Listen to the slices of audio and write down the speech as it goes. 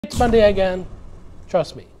It's Monday again.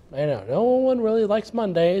 Trust me, I know no one really likes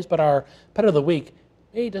Mondays, but our pet of the week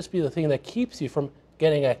may just be the thing that keeps you from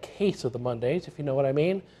getting a case of the Mondays, if you know what I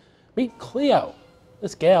mean. Meet Cleo.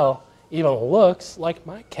 This gal even looks like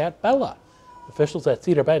my cat Bella. Officials at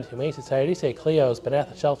Cedar Bend Humane Society say Cleo's been at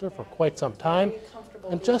the shelter for quite some time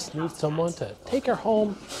and just needs someone to take her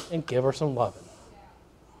home and give her some loving.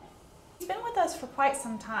 She's been with us for quite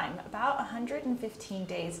some time, about 115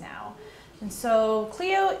 days now. And so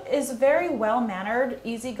Cleo is a very well-mannered,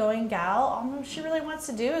 easygoing gal. All she really wants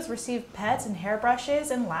to do is receive pets and hairbrushes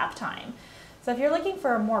and lap time. So if you're looking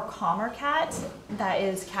for a more calmer cat that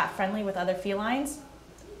is cat-friendly with other felines,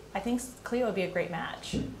 I think Cleo would be a great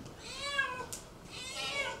match.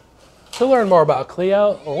 To learn more about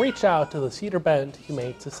Cleo, reach out to the Cedar Bend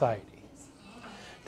Humane Society.